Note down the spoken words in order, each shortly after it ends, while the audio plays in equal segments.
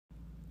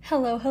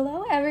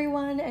Hello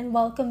everyone, and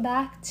welcome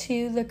back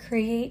to the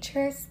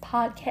Creatress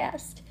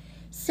podcast.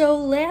 So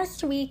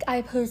last week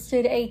I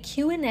posted a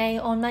Q&A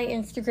on my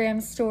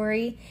Instagram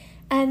story,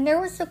 and there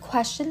was a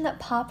question that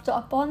popped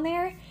up on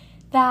there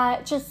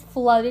that just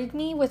flooded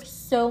me with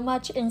so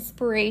much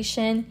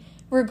inspiration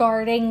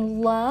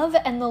regarding love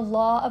and the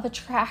law of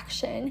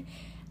attraction.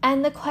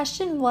 And the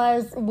question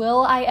was,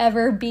 will I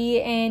ever be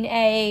in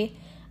a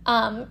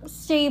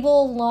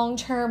stable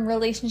long-term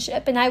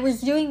relationship? And I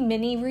was doing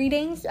mini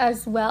readings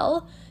as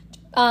well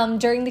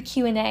during the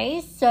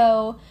Q&A,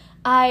 so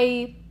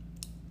I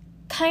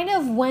kind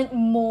of went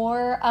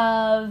more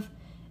of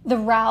the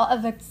route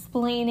of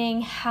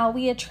explaining how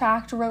we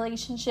attract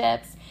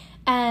relationships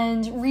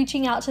and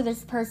reaching out to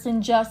this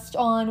person just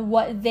on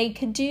what they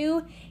could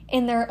do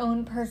in their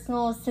own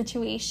personal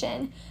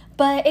situation.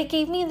 But it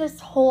gave me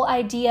this whole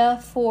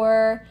idea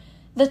for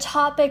the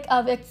topic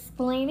of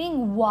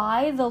explaining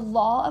why the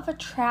law of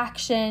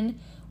attraction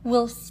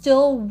will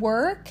still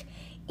work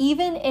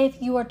even if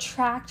you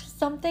attract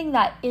something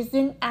that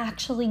isn't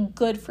actually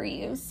good for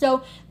you.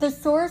 So the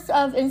source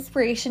of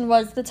inspiration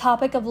was the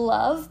topic of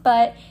love,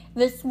 but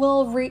this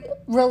will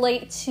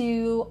relate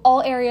to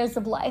all areas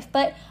of life.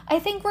 But I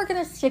think we're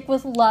going to stick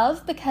with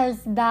love because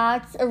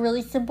that's a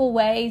really simple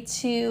way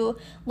to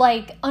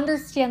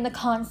understand the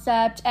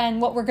concept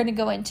and what we're going to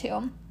go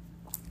into.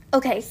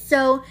 Okay,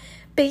 so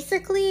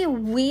basically,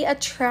 we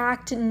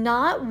attract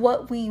not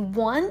what we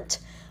want,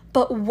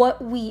 but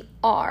what we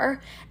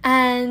are.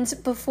 And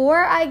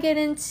before I get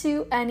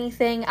into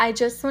anything, I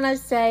just want to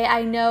say,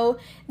 I know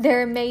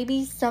there may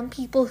be some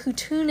people who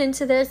tune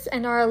into this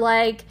and are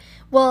like,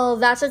 well,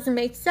 that doesn't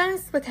make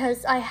sense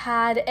because I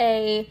had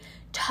a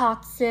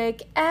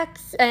toxic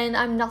ex and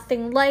I'm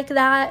nothing like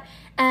that.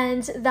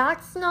 And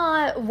that's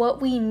not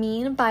what we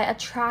mean by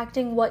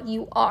attracting what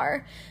you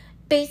are.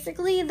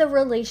 Basically, the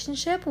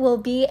relationship will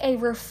be a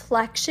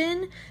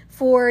reflection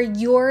for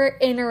your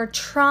inner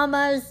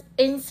traumas,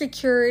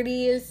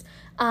 insecurities,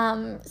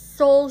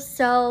 soul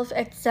self,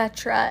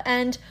 etc.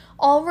 And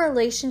all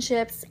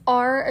relationships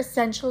are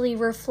essentially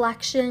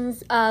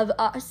reflections of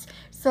us.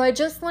 So I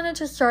just wanted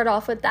to start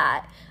off with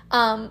that.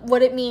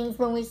 What it means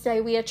when we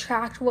say we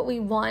attract what we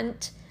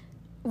want.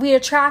 We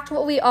attract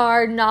what we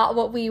are, not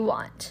what we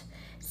want.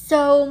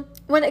 So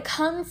when it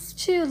comes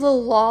to the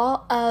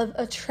law of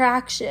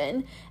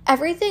attraction,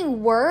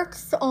 everything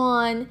works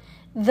on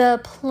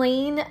the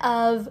plane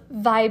of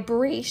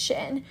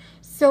vibration.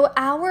 So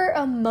our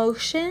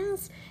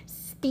emotions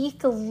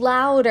speak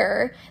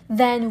louder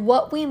than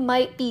what we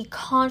might be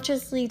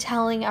consciously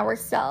telling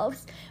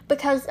ourselves,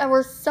 because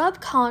our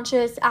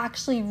subconscious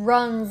actually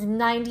runs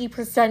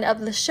 90%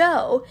 of the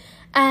show.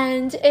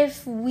 And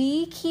if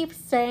we keep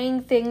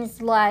saying things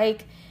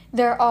like,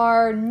 there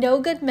are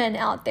no good men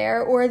out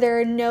there, or there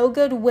are no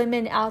good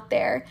women out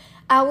there,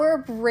 our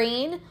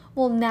brain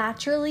will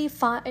naturally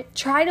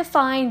try to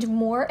find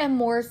more and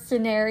more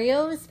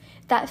scenarios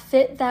that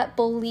fit that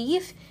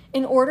belief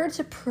in order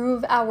to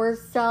prove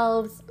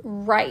ourselves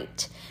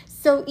right.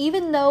 So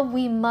even though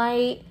we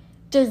might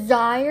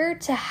desire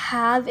to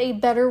have a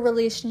better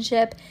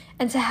relationship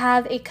and to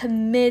have a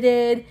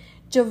committed,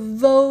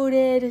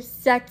 devoted,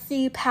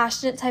 sexy,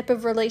 passionate type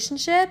of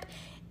relationship,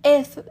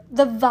 if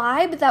the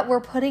vibe that we're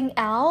putting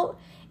out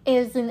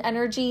is an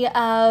energy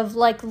of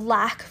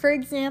lack, for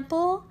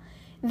example,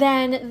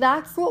 then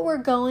that's what we're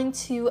going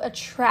to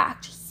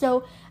attract.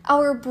 So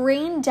our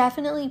brain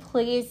definitely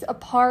plays a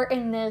part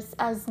in this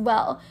as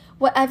well.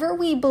 Whatever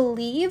we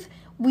believe,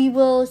 we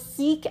will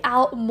seek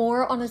out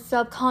more on a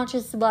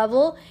subconscious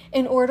level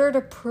in order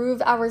to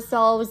prove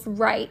ourselves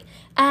right.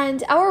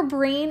 And our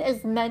brain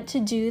is meant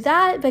to do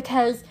that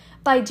because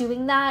by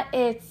doing that,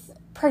 it's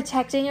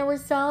protecting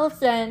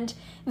ourselves. And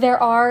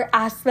there are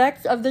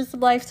aspects of this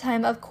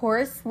lifetime, of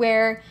course,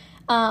 where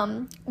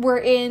we're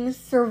in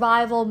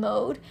survival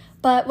mode.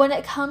 But when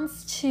it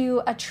comes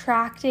to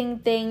attracting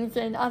things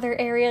in other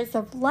areas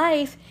of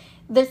life,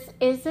 this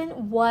isn't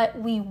what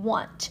we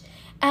want.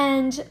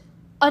 And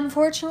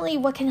unfortunately,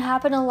 what can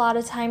happen a lot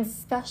of times,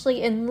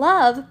 especially in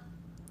love,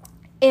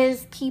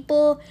 is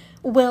people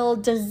will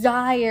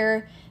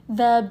desire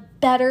the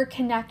better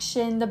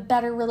connection, the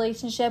better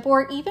relationship,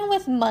 or even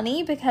with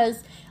money,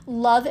 because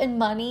love and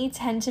money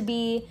tend to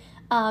be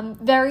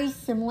very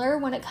similar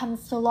when it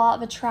comes to law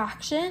of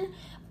attraction.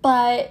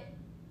 But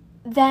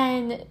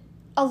then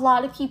a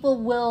lot of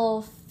people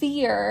will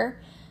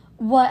fear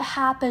what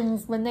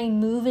happens when they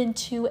move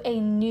into a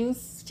new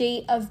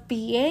state of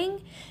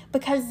being,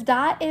 because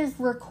that is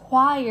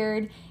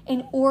required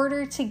in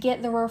order to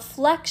get the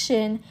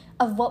reflection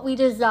of what we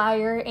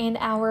desire in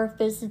our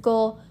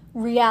physical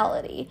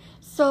reality.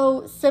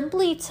 So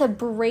simply to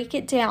break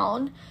it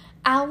down,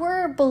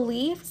 our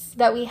beliefs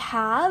that we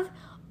have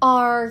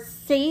are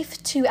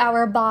safe to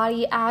our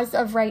body as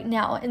of right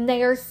now, and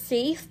they are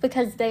safe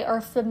because they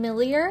are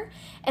familiar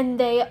and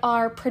they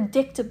are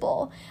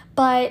predictable.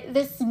 But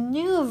this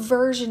new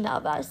version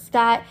of us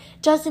that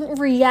doesn't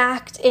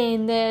react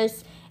in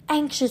this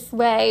anxious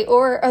way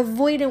or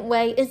avoidant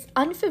way is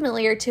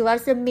unfamiliar to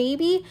us, and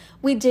maybe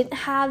we didn't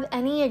have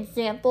any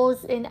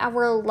examples in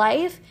our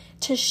life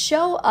to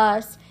show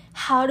us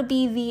how to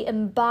be the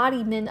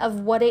embodiment of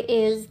what it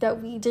is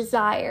that we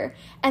desire.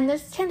 And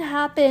this can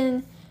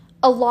happen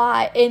a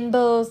lot in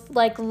both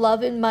like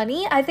love and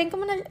money. I think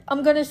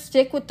I'm gonna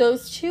stick with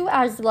those two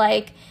as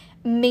like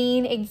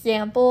main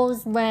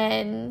examples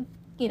when,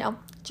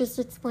 just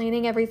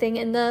explaining everything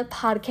in the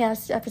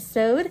podcast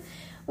episode.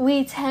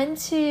 We tend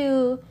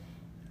to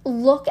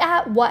look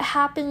at what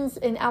happens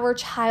in our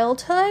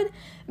childhood,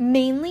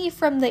 mainly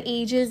from the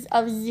ages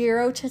of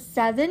 0 to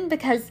 7,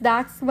 because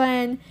that's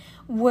when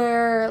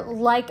we're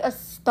like a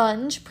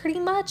sponge pretty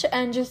much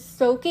and just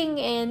soaking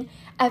in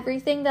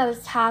everything that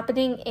is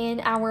happening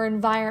in our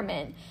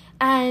environment.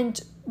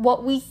 And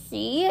what we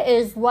see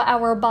is what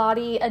our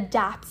body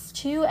adapts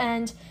to,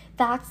 and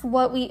that's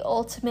what we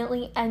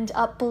ultimately end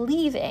up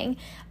believing.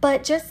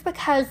 But just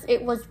because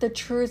it was the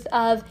truth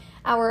of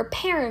our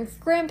parents,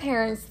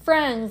 grandparents,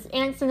 friends,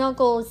 aunts and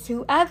uncles,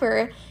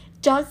 whoever,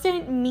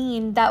 doesn't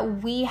mean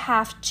that we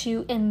have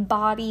to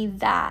embody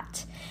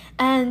that.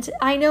 And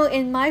I know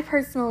in my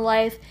personal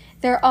life,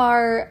 there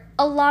are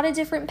a lot of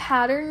different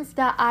patterns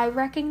that I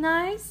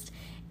recognized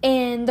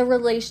in the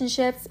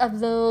relationships of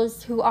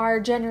those who are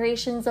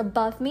generations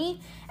above me,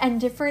 and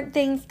different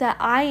things that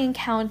I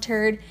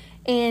encountered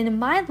in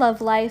my love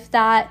life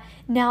that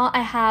now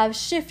I have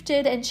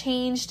shifted and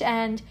changed,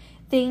 and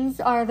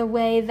things are the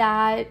way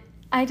that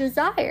I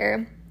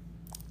desire.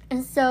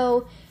 And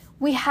so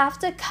we have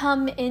to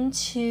come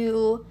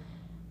into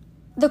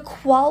the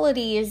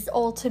qualities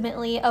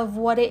ultimately of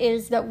what it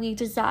is that we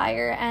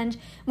desire. And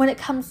when it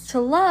comes to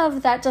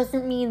love, that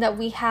doesn't mean that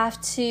we have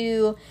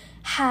to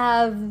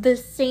have the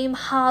same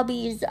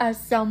hobbies as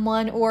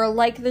someone or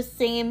like the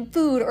same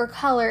food or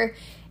color.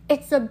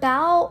 It's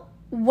about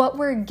what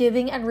we're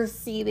giving and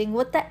receiving,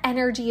 what the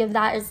energy of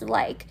that is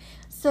like.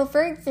 So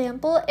for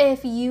example,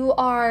 if you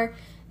are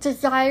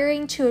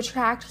desiring to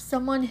attract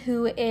someone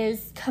who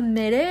is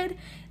committed,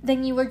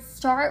 then you would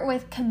start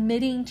with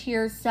committing to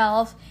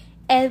yourself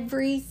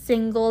every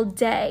single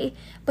day,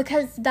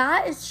 because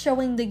that is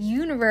showing the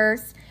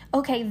universe,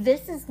 okay,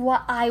 this is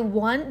what I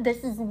want,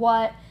 this is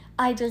what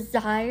I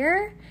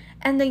desire,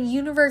 and the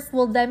universe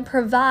will then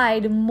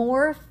provide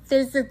more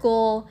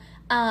physical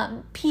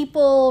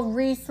people,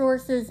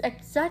 resources,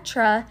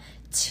 etc.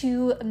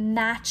 to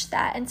match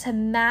that and to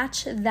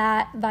match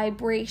that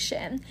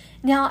vibration.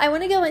 Now, I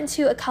want to go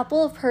into a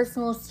couple of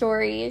personal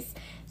stories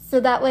so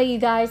that way you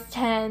guys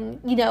can,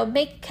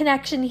 make a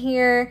connection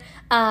here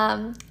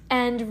and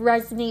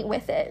resonate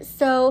with it.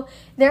 So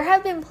there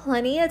have been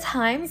plenty of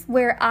times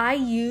where I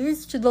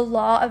used the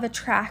law of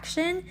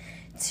attraction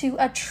to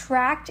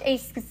attract a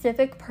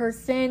specific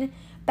person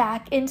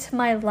back into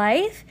my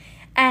life.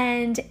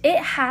 And it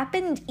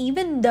happened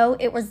even though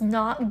it was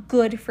not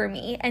good for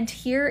me. And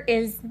here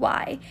is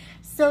why.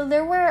 So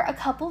there were a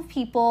couple of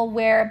people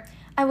where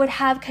I would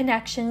have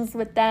connections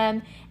with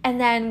them, and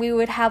then we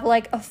would have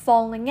like a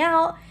falling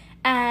out,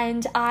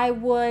 and I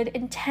would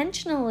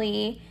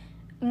intentionally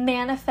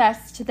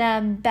manifest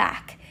them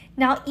back.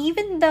 Now,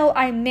 even though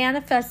I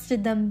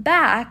manifested them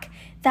back,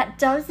 that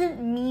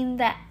doesn't mean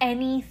that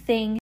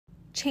anything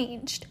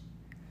changed.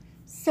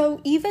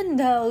 So even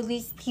though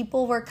these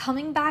people were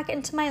coming back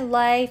into my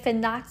life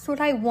and that's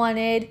what I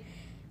wanted,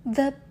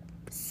 the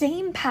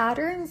same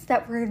patterns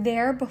that were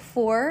there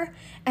before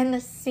and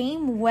the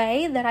same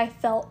way that I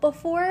felt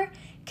before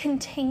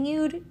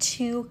continued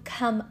to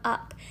come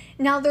up.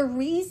 Now, the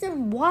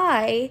reason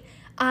why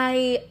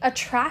I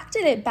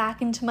attracted it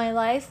back into my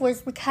life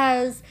was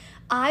because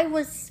I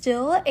was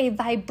still a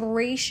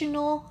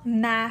vibrational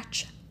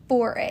match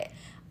for it.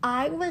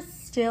 I was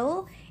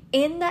still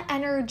in the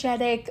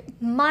energetic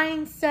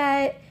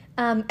mindset,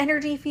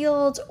 energy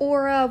field,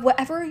 aura,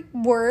 whatever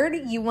word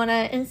you want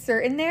to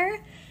insert in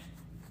there.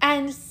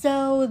 And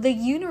so the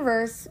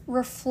universe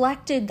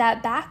reflected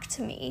that back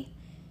to me.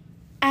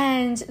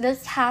 And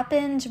this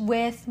happened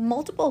with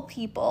multiple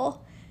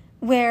people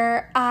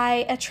where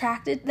I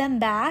attracted them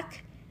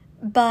back,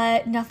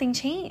 but nothing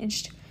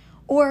changed.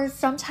 Or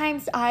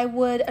sometimes I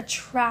would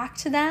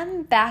attract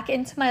them back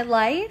into my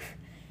life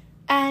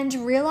and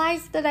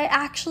realize that I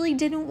actually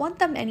didn't want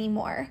them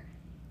anymore.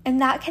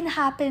 And that can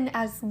happen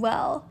as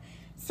well.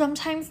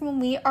 Sometimes when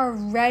we are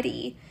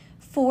ready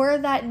for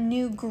that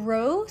new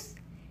growth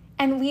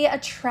and we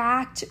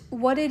attract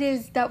what it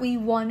is that we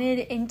wanted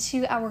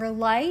into our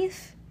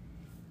life,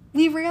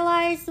 we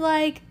realize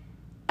like,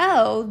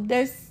 oh,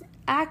 this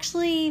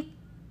actually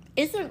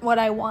isn't what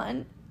I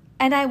want.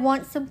 And I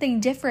want something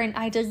different.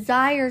 I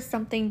desire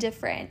something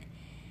different.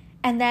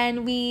 And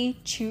then we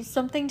choose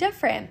something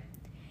different.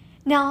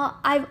 Now,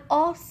 I've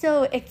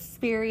also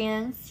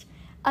experienced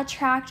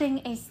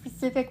attracting a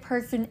specific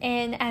person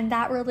in and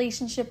that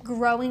relationship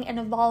growing and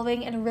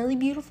evolving in a really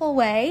beautiful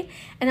way.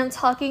 And I'm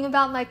talking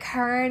about my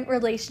current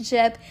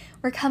relationship.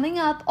 We're coming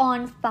up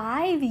on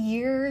 5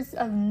 years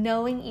of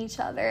knowing each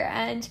other,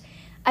 and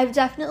I've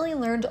definitely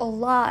learned a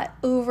lot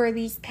over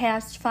these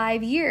past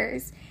 5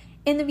 years.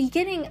 in the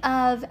beginning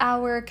of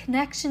our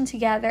connection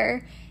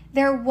together,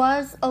 there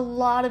was a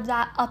lot of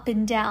that up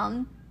and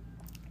down.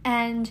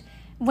 And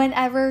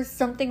whenever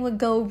something would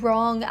go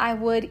wrong, I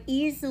would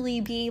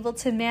easily be able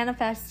to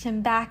manifest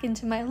him back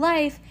into my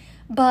life,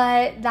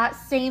 but that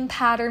same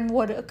pattern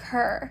would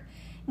occur.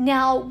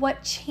 Now,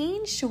 what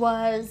changed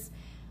was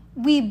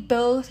we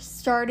both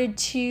started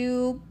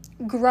to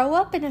grow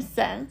up in a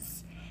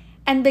sense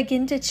and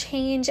begin to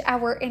change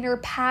our inner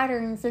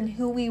patterns and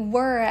who we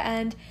were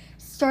and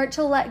start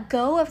to let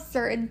go of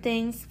certain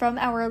things from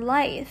our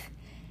life.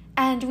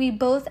 And we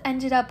both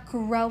ended up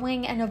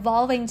growing and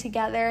evolving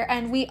together.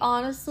 And we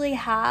honestly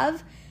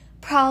have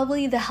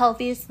probably the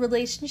healthiest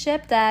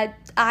relationship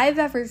that I've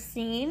ever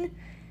seen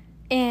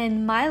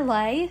in my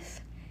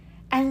life.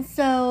 And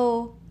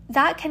so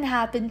that can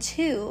happen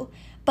too.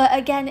 But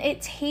again,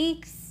 it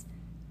takes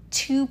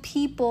two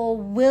people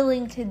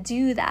willing to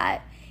do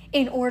that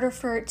in order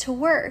for it to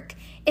work.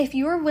 If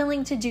you're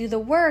willing to do the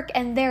work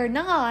and they're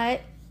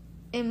not,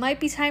 it might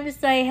be time to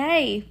say,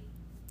 hey,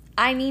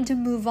 I need to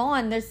move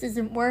on. This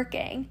isn't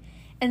working.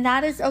 And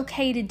that is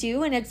okay to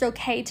do. And it's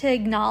okay to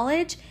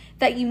acknowledge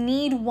that you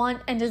need,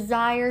 want, and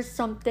desire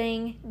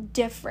something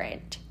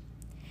different.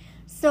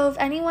 So if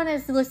anyone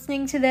is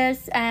listening to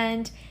this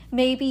and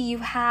maybe you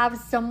have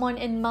someone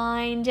in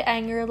mind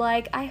and you're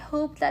like, I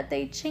hope that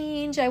they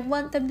change. I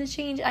want them to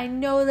change. I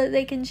know that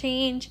they can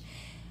change.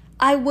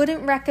 I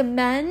wouldn't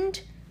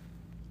recommend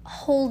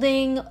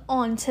holding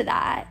on to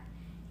that,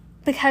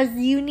 because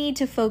you need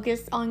to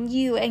focus on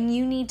you and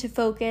you need to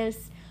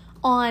focus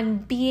on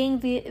being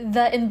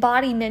the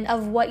embodiment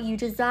of what you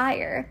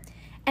desire,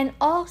 and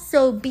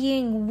also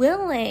being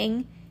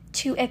willing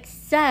to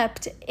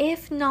accept,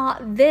 if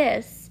not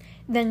this,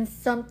 then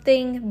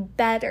something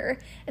better.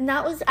 And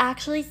that was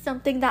actually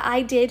something that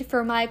I did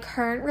for my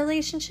current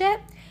relationship.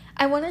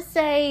 I want to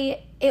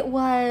say it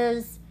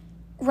was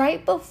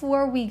right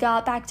before we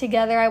got back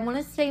together. I want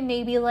to say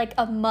maybe like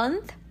a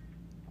month.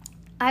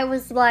 I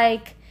was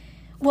like,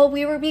 well,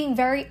 we were being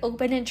very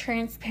open and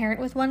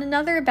transparent with one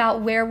another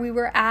about where we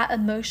were at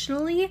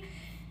emotionally.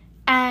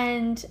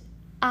 And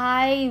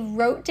I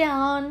wrote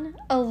down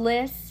a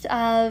list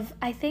of,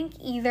 I think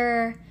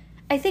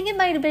it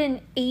might have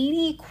been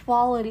 80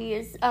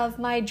 qualities of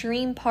my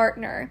dream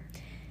partner.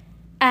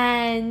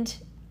 And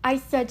I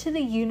said to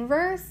the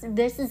universe,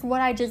 this is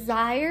what I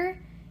desire.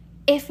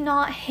 If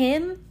not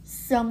him,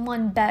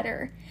 someone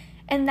better.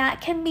 And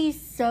that can be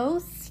so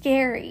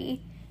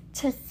scary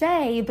to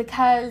say,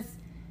 because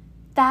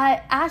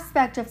that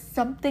aspect of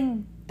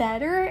something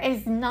better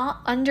is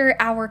not under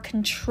our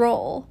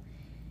control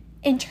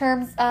in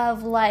terms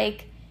of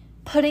like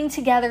putting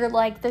together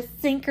like the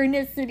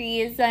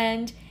synchronicities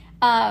and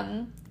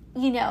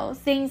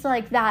things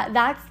like that.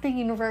 That's the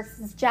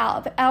universe's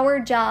job. Our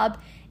job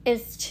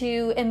is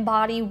to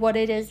embody what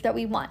it is that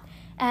we want.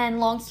 And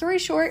long story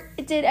short,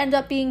 it did end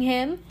up being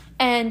him.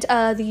 And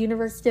the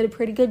universe did a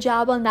pretty good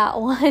job on that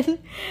one.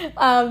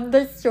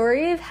 The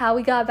story of how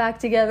we got back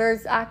together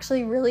is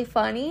actually really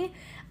funny.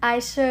 I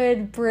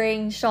should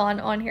bring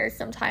Sean on here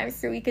sometime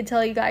so we could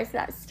tell you guys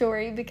that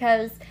story,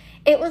 because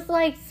it was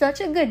like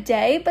such a good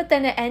day, but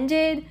then it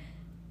ended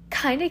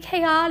kind of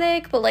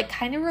chaotic, but like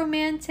kind of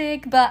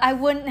romantic. But I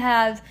wouldn't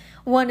have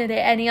wanted it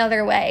any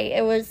other way.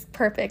 It was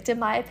perfect in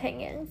my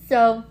opinion.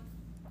 So,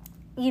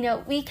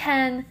 we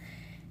can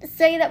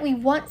say that we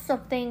want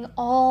something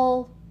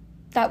all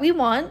that we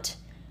want,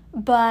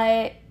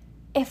 but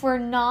if we're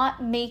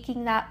not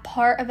making that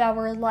part of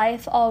our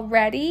life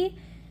already,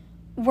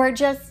 we're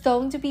just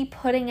going to be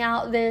putting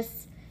out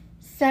this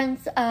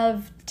sense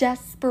of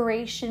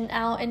desperation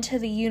out into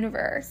the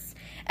universe.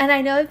 And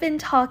I know I've been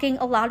talking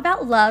a lot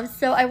about love,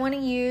 so I want to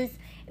use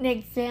an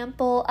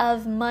example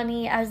of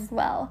money as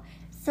well.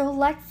 So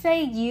let's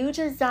say you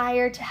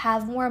desire to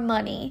have more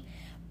money,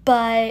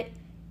 but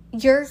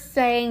you're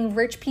saying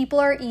rich people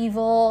are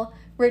evil,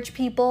 rich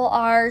people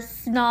are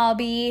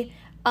snobby,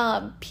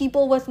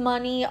 people with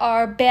money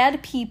are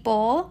bad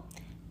people,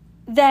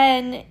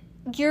 then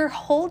you're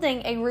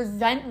holding a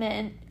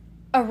resentment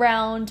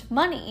around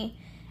money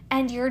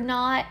and you're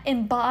not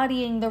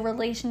embodying the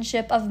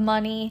relationship of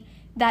money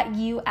that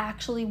you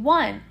actually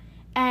want.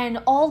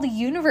 And all the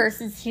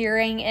universe is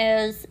hearing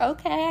is,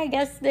 okay, I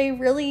guess they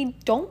really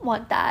don't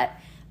want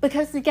that.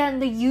 Because again,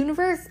 the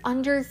universe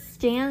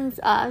understands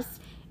us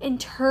in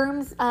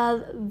terms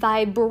of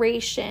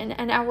vibration,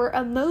 and our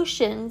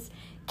emotions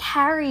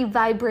carry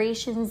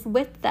vibrations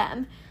with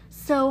them.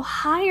 So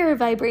higher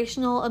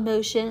vibrational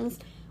emotions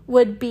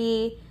would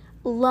be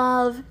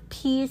love,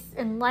 peace,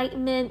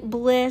 enlightenment,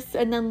 bliss,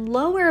 and then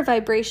lower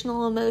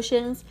vibrational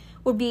emotions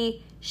would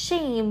be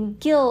shame,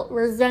 guilt,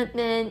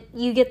 resentment.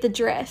 You get the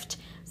drift.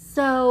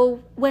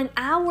 So when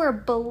our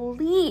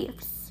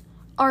beliefs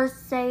are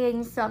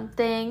saying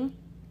something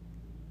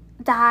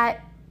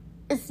that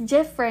is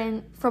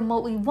different from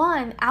what we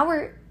want,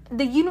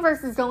 the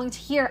universe is going to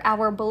hear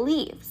our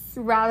beliefs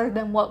rather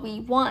than what we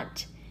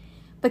want,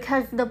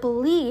 because the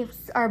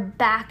beliefs are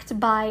backed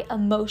by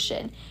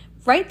emotion.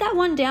 Write that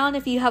one down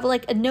if you have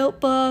like a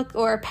notebook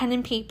or a pen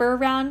and paper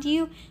around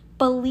you.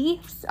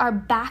 beliefs are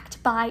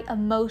backed by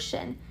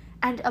emotion,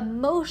 and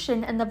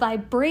emotion and the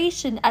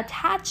vibration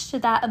attached to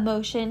that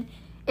emotion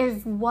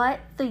is what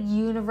the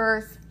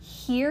universe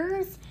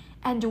hears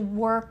and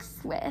works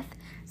with.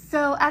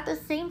 So at the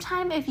same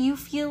time, if you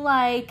feel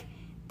like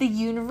the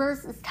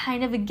universe is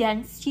kind of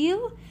against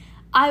you,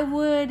 I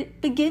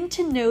would begin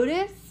to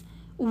notice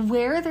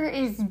where there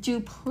is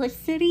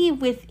duplicity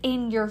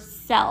within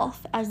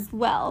yourself as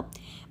well,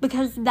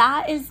 because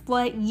that is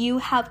what you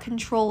have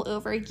control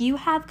over. You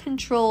have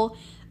control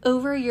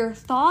over your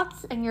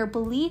thoughts and your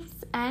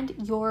beliefs and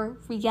your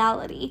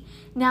reality.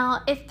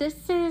 Now, if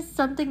this is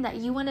something that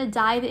you want to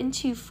dive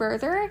into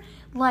further,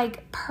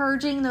 like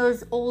purging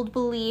those old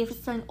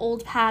beliefs and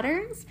old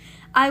patterns,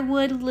 I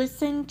would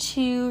listen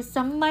to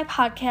some of my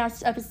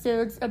podcast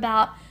episodes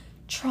about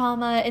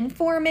trauma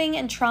informing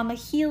and trauma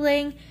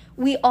healing.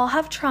 We all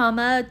have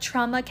trauma.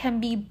 Trauma can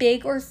be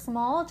big or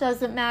small,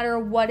 doesn't matter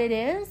what it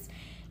is.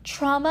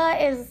 Trauma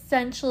is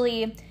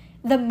essentially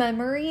the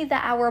memory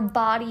that our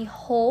body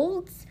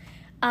holds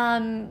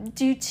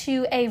due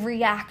to a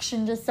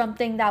reaction to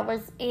something that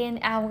was in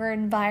our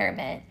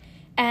environment.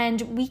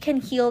 And we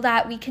can heal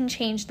that, we can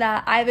change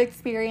that. I've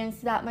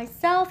experienced that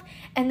myself.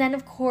 And then,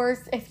 of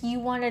course, if you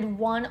wanted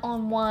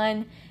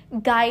one-on-one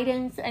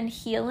guidance and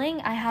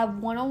healing, I have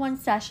one-on-one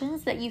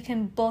sessions that you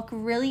can book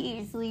really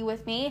easily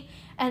with me.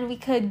 And we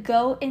could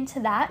go into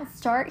that and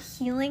start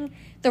healing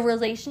the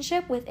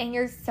relationship within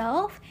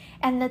yourself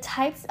and the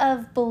types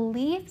of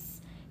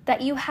beliefs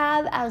that you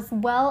have, as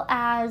well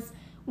as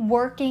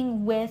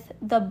working with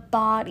the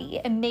body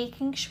and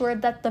making sure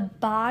that the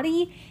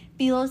body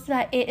feels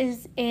that it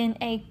is in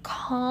a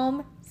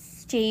calm,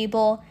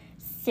 stable,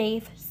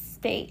 safe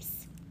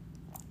space.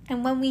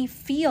 And when we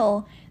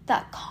feel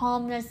that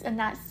calmness and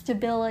that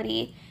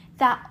stability,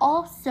 that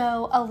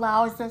also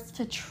allows us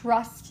to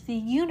trust the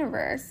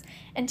universe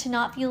and to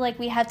not feel like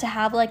we have to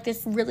have like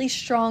this really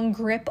strong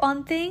grip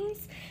on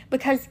things,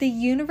 because the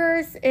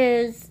universe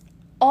is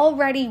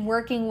already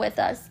working with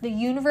us. The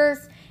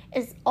universe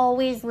is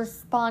always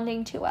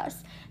responding to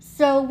us.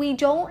 So we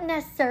don't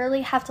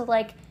necessarily have to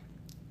like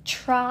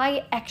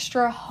try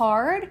extra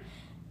hard.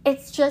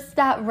 It's just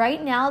that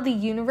right now the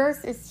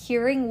universe is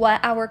hearing what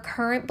our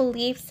current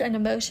beliefs and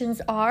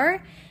emotions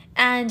are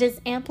and is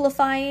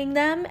amplifying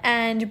them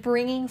and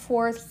bringing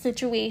forth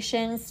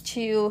situations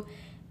to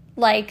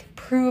like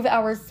prove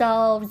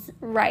ourselves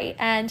right.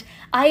 And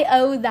I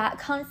owe that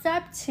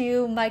concept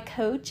to my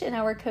coach in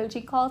our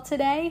coaching call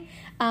today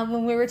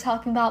when we were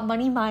talking about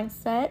money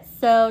mindset.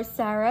 So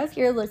Sarah, if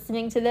you're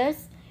listening to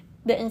this,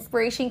 the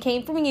inspiration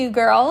came from you,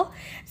 girl.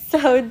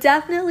 So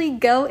definitely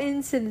go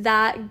into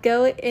that.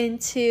 Go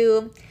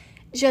into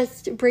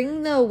just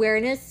bringing the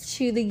awareness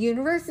to the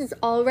universe is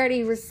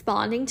already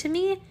responding to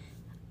me.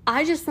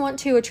 I just want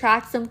to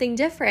attract something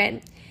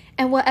different.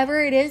 And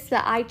whatever it is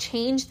that I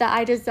change, that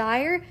I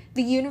desire,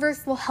 the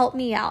universe will help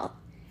me out.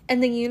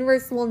 And the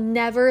universe will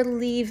never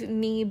leave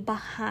me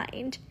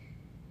behind.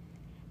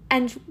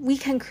 And we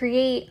can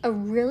create a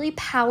really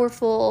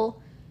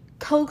powerful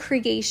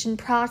co-creation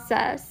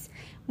process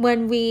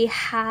when we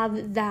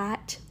have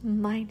that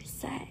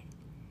mindset.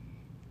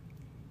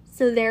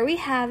 So there we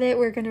have it.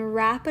 We're going to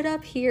wrap it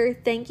up here.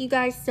 Thank you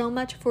guys so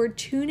much for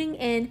tuning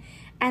in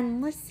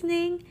and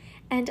listening.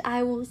 And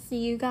I will see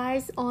you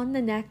guys on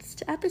the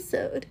next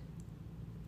episode.